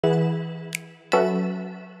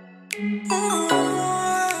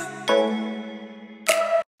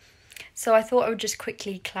So I thought I would just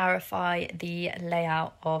quickly clarify the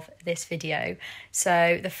layout of this video.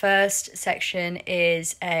 So the first section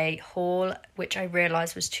is a haul, which I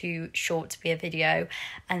realised was too short to be a video,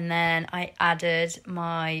 and then I added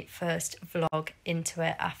my first vlog into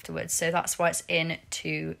it afterwards. So that's why it's in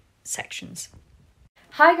two sections.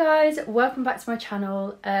 Hi guys, welcome back to my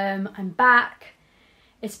channel. I'm back.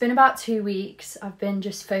 It's been about 2 weeks. I've been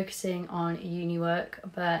just focusing on uni work,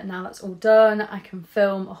 but now that's all done, I can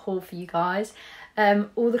film a haul for you guys.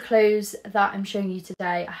 All the clothes that I'm showing you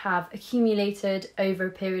today I have accumulated over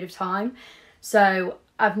a period of time. So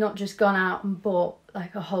I've not just gone out and bought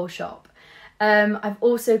like a whole shop. I've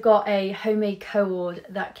also got a homemade cord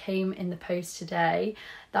that came in the post today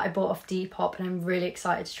that I bought off Depop, and I'm really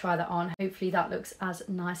excited to try that on. Hopefully that looks as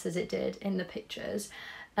nice as it did in the pictures.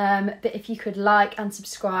 But if you could like and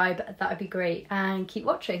subscribe, that would be great, and keep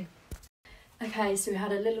watching. Okay, so we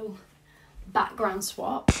had a little background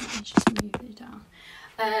swap. Let me just move it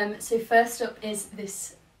down. So first up is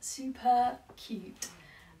this super cute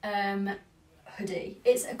hoodie.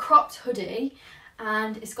 It's a cropped hoodie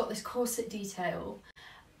and it's got this corset detail.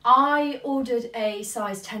 I ordered a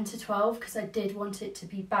size 10 to 12 because I did want it to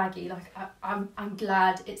be baggy. Like I'm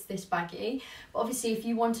glad it's this baggy, but obviously if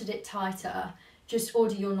you wanted it tighter, just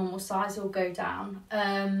order your normal size or go down.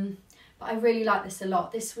 But I really like this a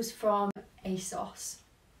lot. This was from ASOS.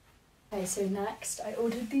 Okay, so next I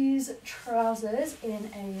ordered these trousers in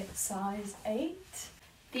a size 8.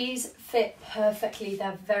 These fit perfectly,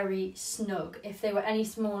 they're very snug. If they were any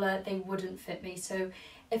smaller, they wouldn't fit me. So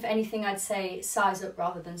if anything, I'd say size up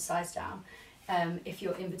rather than size down, if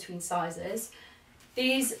you're in between sizes.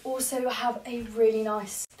 These also have a really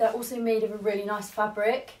nice, they're also made of a really nice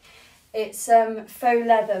fabric. It's faux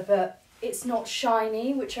leather, but it's not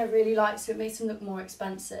shiny, which I really like, so it makes them look more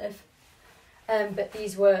expensive. But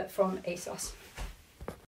these were from ASOS.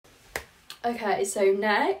 Okay, so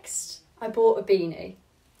next I bought a beanie.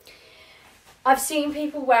 I've seen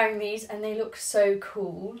people wearing these and they look so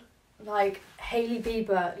cool. Like Hailey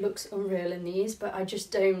Bieber looks unreal in these, but I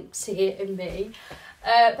just don't see it in me.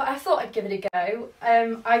 But I thought I'd give it a go.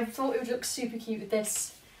 I thought it would look super cute with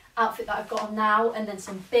this outfit that I've got on now, and then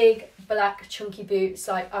some big black chunky boots.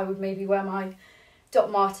 Like I would maybe wear my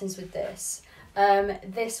Doc Martens with this.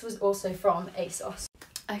 This was also from ASOS.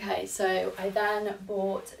 Okay, so I then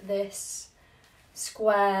bought this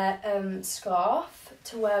square scarf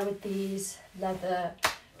to wear with these leather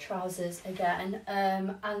trousers again,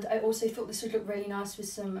 and I also thought this would look really nice with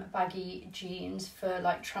some baggy jeans for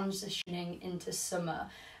like transitioning into summer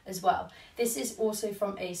as well. This is also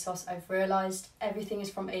from ASOS. I've realised everything is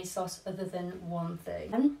from ASOS other than one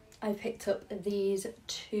thing. I picked up these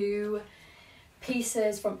two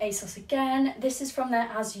pieces from ASOS again. This is from their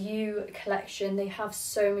As You collection. They have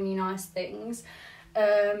so many nice things,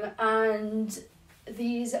 and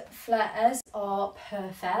these flares are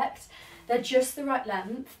perfect. They're just the right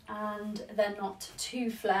length and they're not too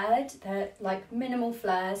flared. They're like minimal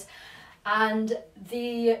flares, and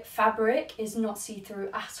the fabric is not see-through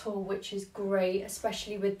at all, which is great,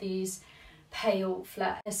 especially with these pale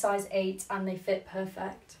flares. They're size 8 and they fit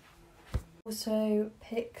perfect. Also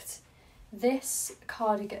picked this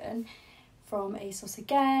cardigan from ASOS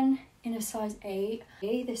again in a size 8.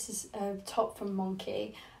 This is a top from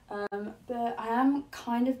Monkey, but I am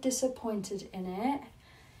kind of disappointed in it,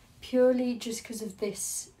 purely just because of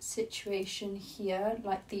this situation here,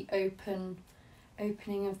 like the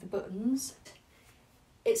opening of the buttons.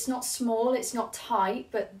 It's not small, it's not tight,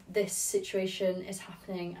 but this situation is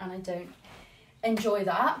happening and I don't enjoy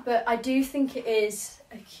that. But I do think it is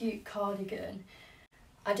a cute cardigan.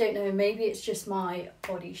 I don't know, maybe it's just my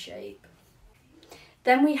body shape.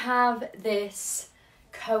 Then we have this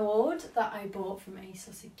cord that I bought from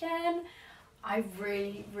ASOS again. I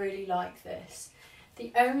really like this.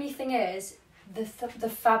 The only thing is the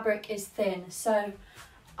fabric is thin, so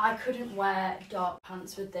I couldn't wear dark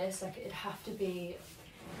pants with this. Like it'd have to be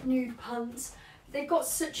nude pants. They've got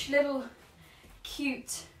such little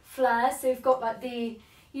cute flares. They've got like the,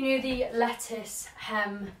 you know, the lettuce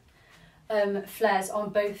hem flares on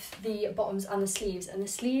both the bottoms and the sleeves, and the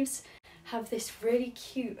sleeves have this really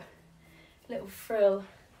cute little frill,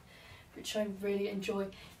 which I really enjoy.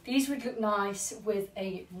 These would look nice with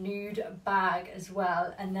a nude bag as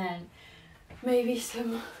well, and then maybe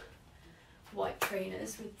some white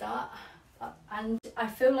trainers with that. And I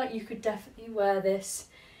feel like you could definitely wear this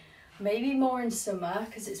maybe more in summer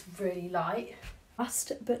because it's really light.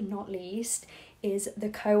 Last but not least is the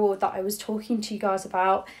cord that I was talking to you guys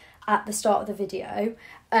about at the start of the video.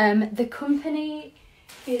 The company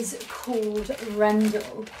is called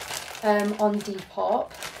Rendell on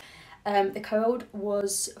Depop, The cord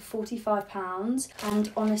was £45,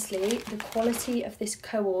 and honestly the quality of this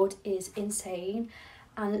cord is insane.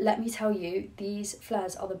 And let me tell you, these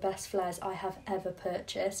flares are the best flares I have ever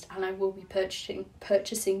purchased, and I will be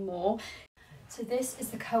purchasing more. So this is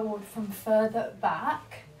the cord from further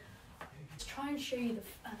back. Let's try and show you the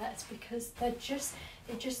flares because they just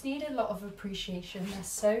need a lot of appreciation. They're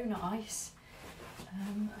so nice.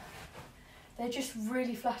 They're just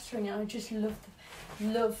really flattering, and I just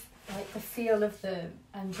love like the feel of them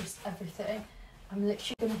and just everything. I'm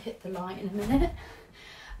literally gonna hit the light in a minute.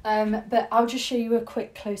 But I'll just show you a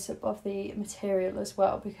quick close-up of the material as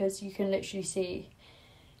well, because you can literally see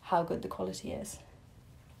how good the quality is.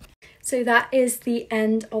 So that is the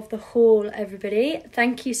end of the haul, everybody.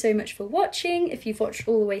 Thank you so much for watching, if you've watched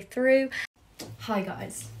all the way through. Hi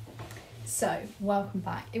guys. So, welcome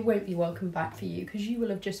back. It won't be welcome back for you because you will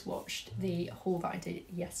have just watched the haul that I did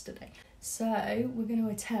yesterday. So, we're going to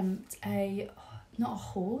attempt not a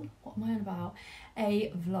haul, what am I on about?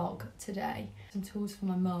 A vlog today. Some tools for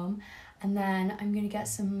my mum, and then I'm going to get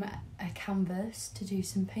a canvas to do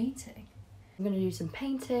some painting. I'm going to do some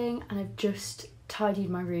painting, and I've just tidied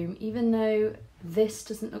my room. Even though this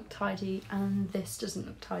doesn't look tidy and this doesn't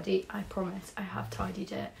look tidy, I promise I have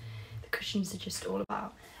tidied it. The cushions are just all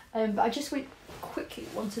about. But I just quickly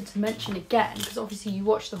wanted to mention again, because obviously you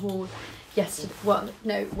watched the haul yesterday. Well,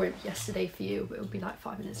 no, it won't be yesterday for you, but it'll be like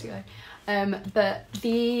 5 minutes ago. But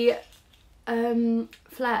the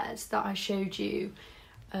flares that I showed you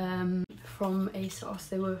from ASOS,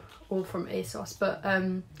 they were all from ASOS, but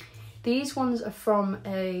these ones are from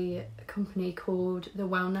a company called The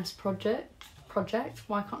Wellness Project.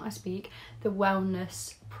 Why can't I speak? The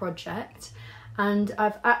Wellness Project. And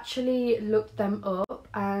I've actually looked them up,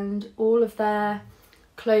 and all of their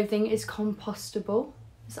clothing is compostable.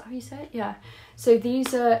 Is that how you say it? Yeah. So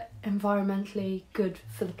these are environmentally good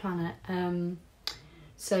for the planet.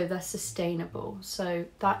 So they're sustainable. So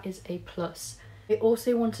that is a plus. I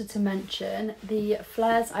also wanted to mention the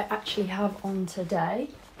flares I actually have on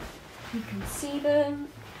today. You can see them.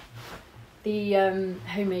 The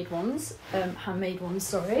handmade ones,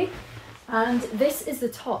 sorry. And this is the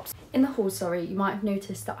top. In the haul, sorry, you might have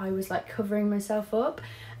noticed that I was like covering myself up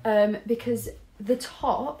because the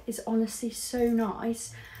top is honestly so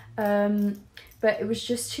nice, but it was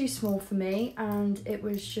just too small for me, and it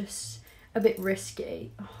was just a bit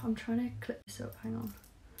risky. Oh, I'm trying to clip this up, hang on.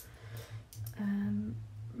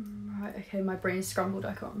 Right, okay, my brain's scrambled,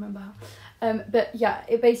 I can't remember how. But yeah,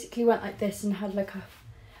 it basically went like this and had like a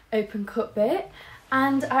open cut bit,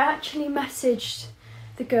 and I actually messaged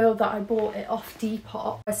the girl that I bought it off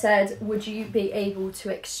Depop. I said, would you be able to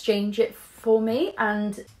exchange it for me,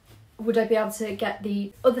 and would I be able to get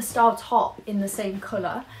the other style top in the same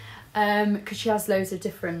colour, because she has loads of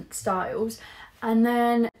different styles. And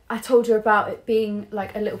then I told her about it being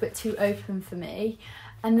like a little bit too open for me,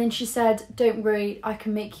 and then she said, don't worry, I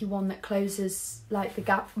can make you one that closes like the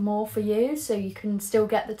gap more for you, so you can still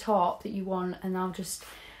get the top that you want, and I'll just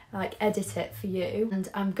like edit it for you. And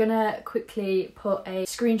I'm gonna quickly put a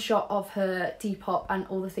screenshot of her Depop and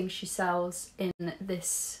all the things she sells in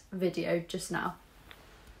this video just now.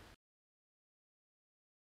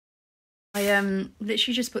 I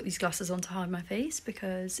literally just put these glasses on to hide my face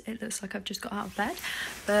because it looks like I've just got out of bed.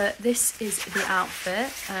 But this is the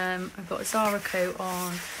outfit. I've got a Zara coat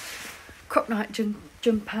on, crop night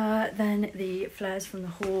jumper, then the flares from the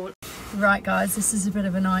haul. Right guys, this is a bit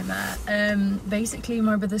of a nightmare. Basically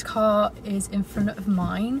my brother's car is in front of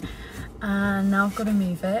mine, and now I've got to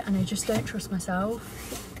move it, and I just don't trust myself.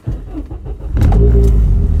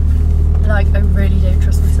 Like, I really don't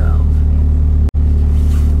trust myself.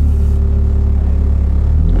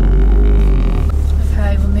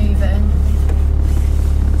 Okay, we're moving.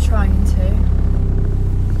 Trying to.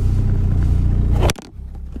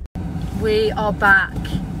 We are back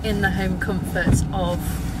in the home comforts of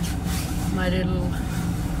my little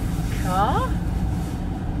car.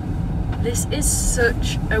 This is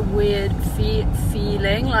such a weird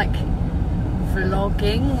feeling, like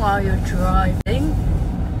vlogging while you're driving.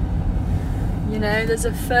 You know, there's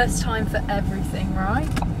a first time for everything, right?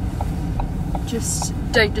 Just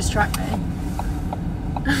don't distract me.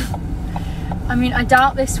 I mean, I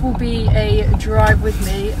doubt this will be a drive with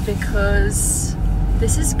me, because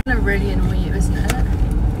this is gonna really annoy you, isn't it?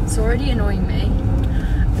 It's already annoying me.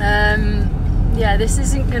 Yeah, this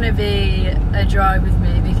isn't gonna be a drive with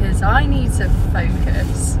me because I need to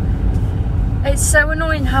focus. It's so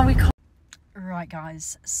annoying how we can't. Right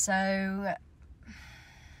guys, so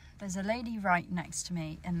there's a lady right next to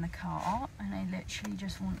me in the car, and I literally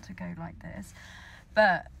just want to go like this,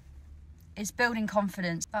 but it's building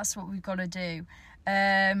confidence. That's what we've got to do.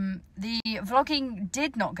 The vlogging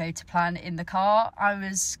did not go to plan in the car. I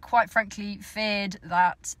was quite frankly feared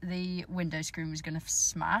that the window screen was going to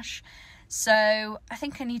smash. So I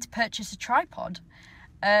think I need to purchase a tripod.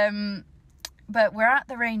 But we're at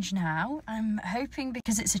the range now. I'm hoping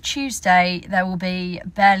because it's a Tuesday, there will be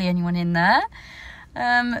barely anyone in there.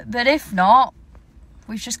 But if not,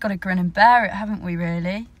 we've just got to grin and bear it, haven't we,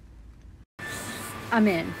 really? I'm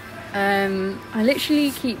in. I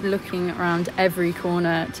literally keep looking around every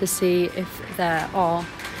corner to see if there are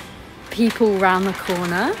people around the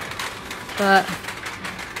corner, but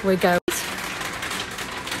we're going.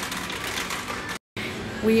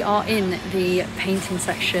 We are in the painting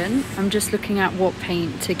section. I'm just looking at what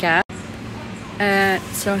paint to get.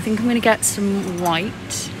 So I think I'm going to get some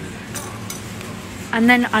white. And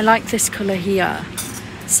then I like this colour here.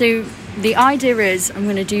 So the idea is I'm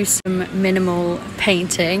going to do some minimal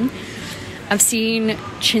painting. I've seen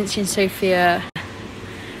Cinzia and Sophia,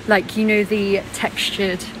 like, you know, the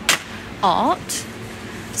textured art.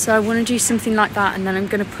 So I want to do something like that, and then I'm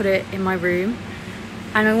going to put it in my room.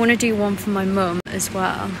 And I want to do one for my mum as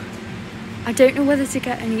well. I don't know whether to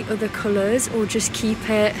get any other colours or just keep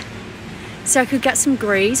it. So I could get some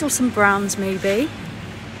greys or some browns maybe.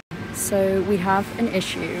 So we have an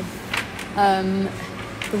issue.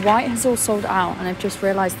 The white has all sold out, and I've just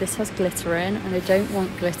realised this has glitter in, and I don't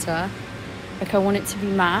want glitter. Like, I want it to be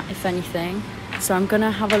matte, if anything. So I'm going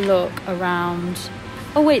to have a look around.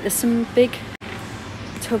 Oh wait, there's some big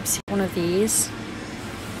tubs. One of these.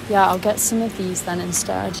 Yeah, I'll get some of these then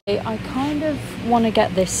instead. I kind of want to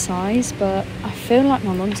get this size, but I feel like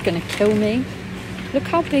my mum's going to kill me. Look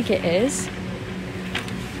how big it is.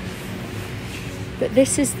 But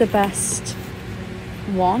this is the best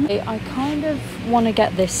one. I kind of want to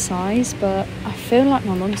get this size, but I feel like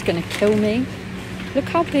my mum's going to kill me. Look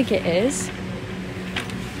how big it is.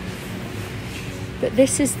 But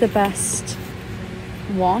this is the best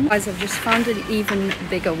one. Guys, I've just found an even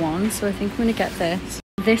bigger one, so I think I'm going to get this.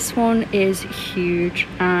 This one is huge,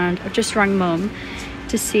 and I've just rang Mum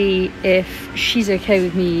to see if she's okay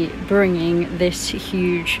with me bringing this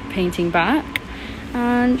huge painting back,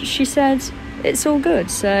 and she said it's all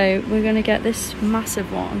good, so we're going to get this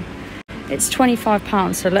massive one. It's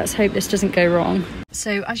 £25, so let's hope this doesn't go wrong.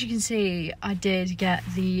 So as you can see, I did get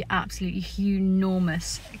the absolutely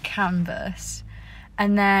enormous canvas,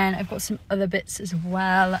 and then I've got some other bits as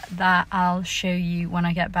well that I'll show you when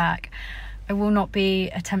I get back. I will not be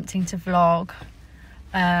attempting to vlog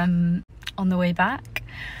on the way back,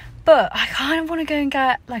 but I kind of want to go and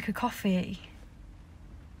get like a coffee,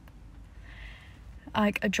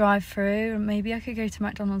 like a drive-through. Maybe I could go to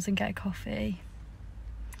McDonald's and get a coffee.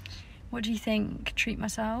 What do you think? Treat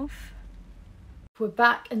myself? We're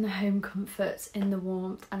back in the home comforts, in the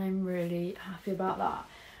warmth, and I'm really happy about that.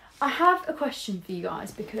 I have a question for you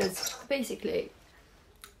guys, because basically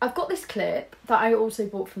I've got this clip that I also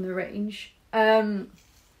bought from the range.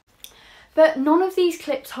 But none of these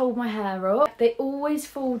clips hold my hair up. They always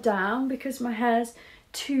fall down because my hair's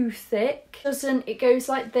too thick. It goes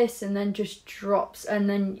like this and then just drops and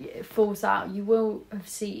then it falls out. You will have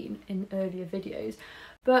seen in earlier videos.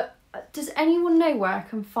 But does anyone know where I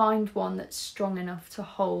can find one that's strong enough to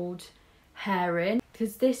hold hair in?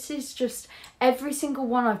 Because this is just, every single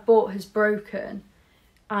one I've bought has broken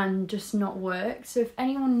and just not work. So if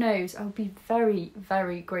anyone knows, I would be very,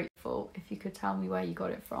 very grateful if you could tell me where you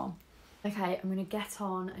got it from. Okay, I'm going to get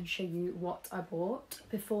on and show you what I bought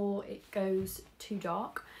before it goes too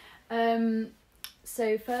dark.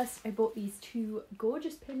 So first I bought these two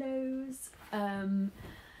gorgeous pillows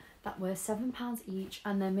that were £7 each,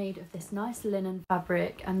 and they're made of this nice linen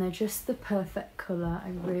fabric, and they're just the perfect colour.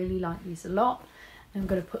 I really like these a lot. I'm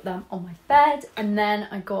going to put them on my bed. And then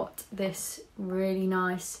I got this really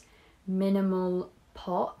nice minimal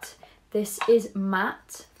pot. This is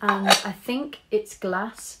matte, and I think it's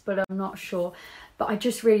glass, but I'm not sure. But I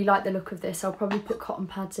just really like the look of this. I'll probably put cotton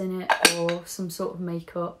pads in it or some sort of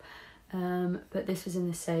makeup. But this was in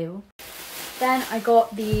the sale. Then I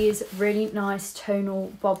got these really nice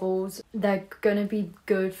tonal bobbles. They're going to be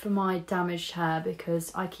good for my damaged hair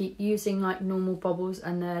because I keep using like normal bobbles,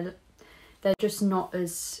 and they're just not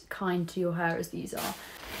as kind to your hair as these are.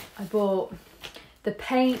 I bought the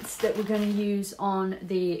paints that we're going to use on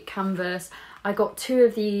the canvas. I got two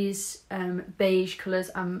of these beige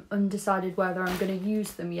colours. I'm undecided whether I'm going to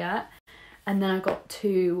use them yet. And then I got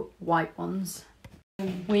two white ones.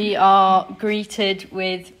 We are greeted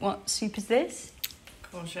with, what soup is this?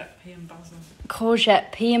 Courgette, pea and basil.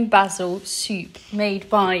 Courgette, pea and basil soup made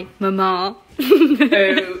by Mama.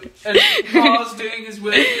 Oh, and Mars doing his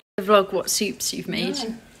work. Vlog what soups you've made.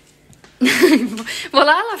 No. Well,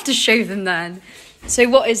 I'll have to show them then. So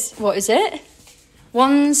what is it?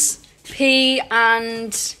 One's pea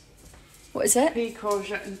and what is it? Pea,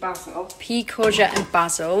 courgette and basil. Pea, courgette and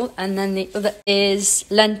basil. And then the other is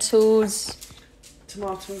lentils,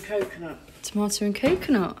 Tomato and coconut. tomato and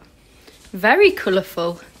coconut. Very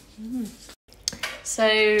colourful.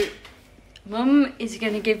 So Mum is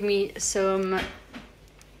going to give me some,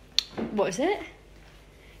 what is it?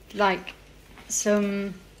 Like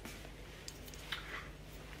some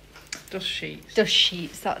Dust sheets. dust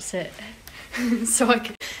sheets, that's it. so I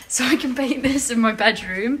can paint this in my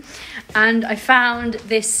bedroom. And I found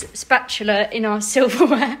this spatula in our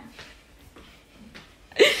silverware.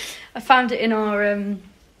 I found it in our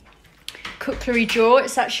cutlery drawer.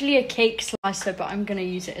 It's actually a cake slicer, but I'm going to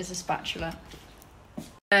use it as a spatula.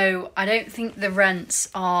 So I don't think the rents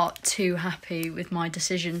are too happy with my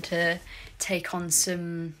decision to take on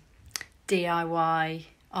some DIY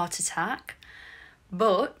art attack,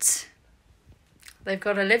 but they've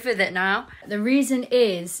got to live with it now. The reason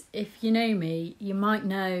is, if you know me, you might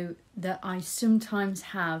know that I sometimes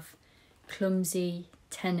have clumsy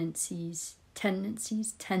tendencies.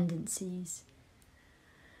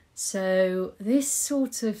 So this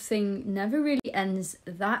sort of thing never really ends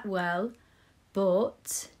that well,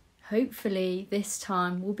 but hopefully this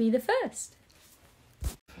time will be the first.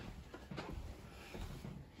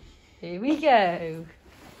 Here we go.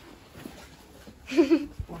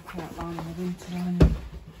 Black outline of the winter lining.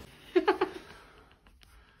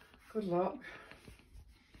 Good luck.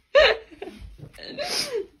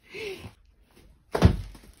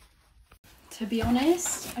 To be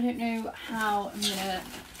honest, I don't know how I'm gonna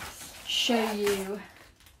show you.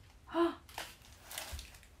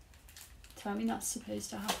 Tell me that's supposed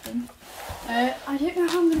to happen. I don't know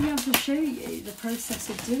how I'm gonna be able to show you the process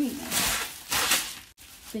of doing this,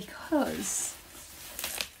 because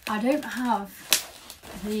I don't have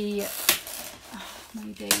the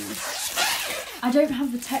I don't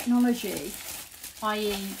have the technology,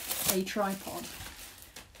 i.e. a tripod,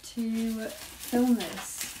 to film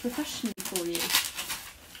this professionally for you.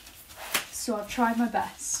 So I've tried my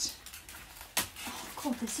best. Oh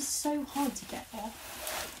god, this is so hard to get off.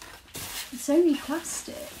 It's only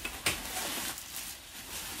plastic.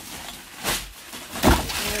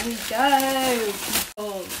 Here we go.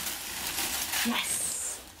 Oh.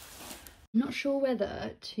 Yes. I'm not sure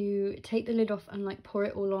whether to take the lid off and like pour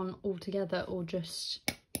it all on all together, or just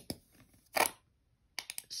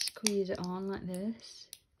squeeze it on like this.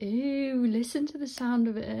 Ew, listen to the sound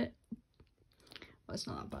of it. Oh, it's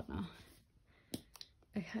not that bad now.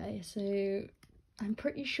 Okay, so I'm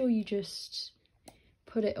pretty sure you just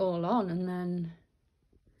put it all on and then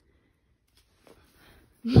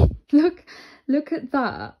look at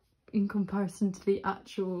that in comparison to the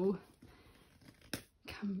actual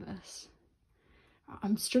canvas.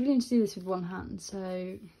 I'm struggling to do this with one hand,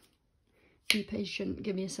 so be patient,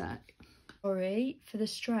 give me a sec. Sorry for the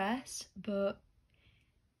stress, but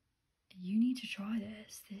you need to try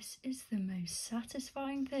this. This is the most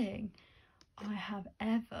satisfying thing I have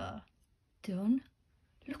ever done.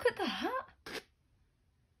 Look at that.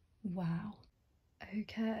 Wow.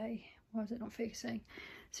 Okay, why is it not focusing?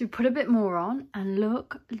 So put a bit more on and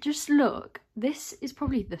look, just look. This is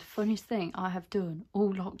probably the funniest thing I have done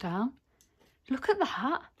all lockdown. Look at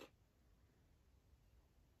that.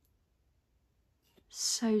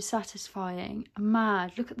 So satisfying.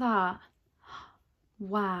 Mad, look at that.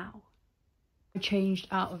 Wow. I changed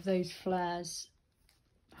out of those flares.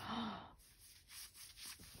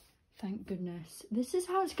 Thank goodness. This is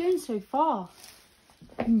how it's going so far.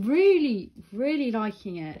 I'm really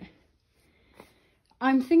liking it.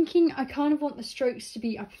 I'm thinking I kind of want the strokes to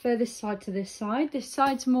be, I prefer this side to this side. This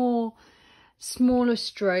side's more smaller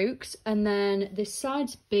strokes, and then this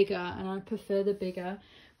side's bigger, and I prefer the bigger.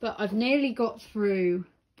 But I've nearly got through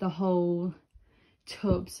the whole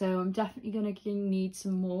tub, so I'm definitely going to need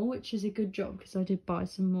some more, which is a good job because I did buy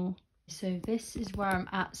some more. So this is where I'm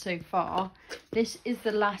at so far. This is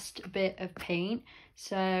the last bit of paint.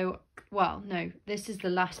 So, well, no, this is the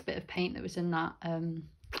last bit of paint that was in that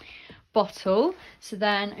bottle. So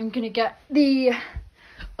then I'm going to get the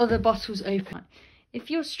other bottles open.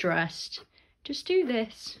 If you're stressed, just do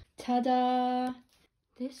this. Ta-da!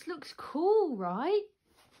 This looks cool, right?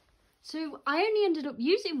 So I only ended up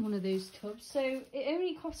using one of those tubs, so it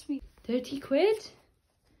only cost me 30 quid.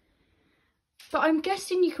 But I'm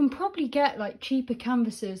guessing you can probably get like cheaper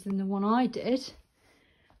canvases than the one I did.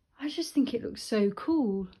 I just think it looks so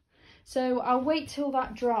cool. So I'll wait till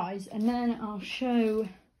that dries and then I'll show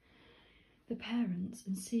the parents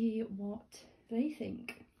and see what they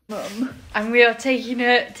think. Mum, and we are taking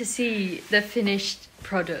her to see the finished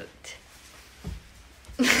product.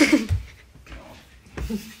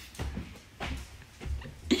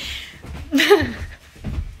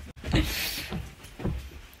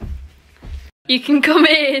 You can come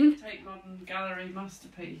in. Tate Modern Gallery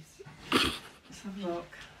masterpiece. Let's have a look.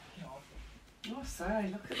 Oh, say,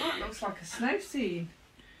 look at that. Looks like a snow scene.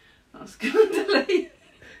 That's good, Ellie.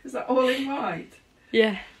 Is that all in white?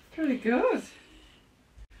 Yeah. Pretty good.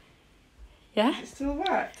 Yeah? Is it still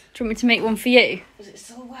wet? Do you want me to make one for you? Is it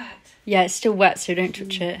still wet? Yeah, it's still wet, so don't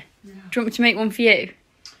touch it. Yeah. Do you want me to make one for you?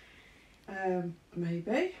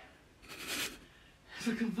 Maybe. If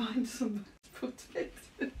I can find some to put it.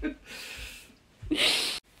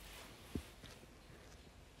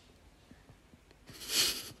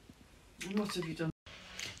 What have you done?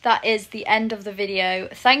 That is the end of the video.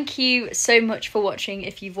 Thank you so much for watching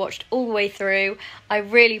if you've watched all the way through. I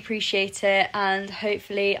really appreciate it, and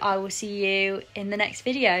hopefully I will see you in the next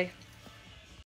video.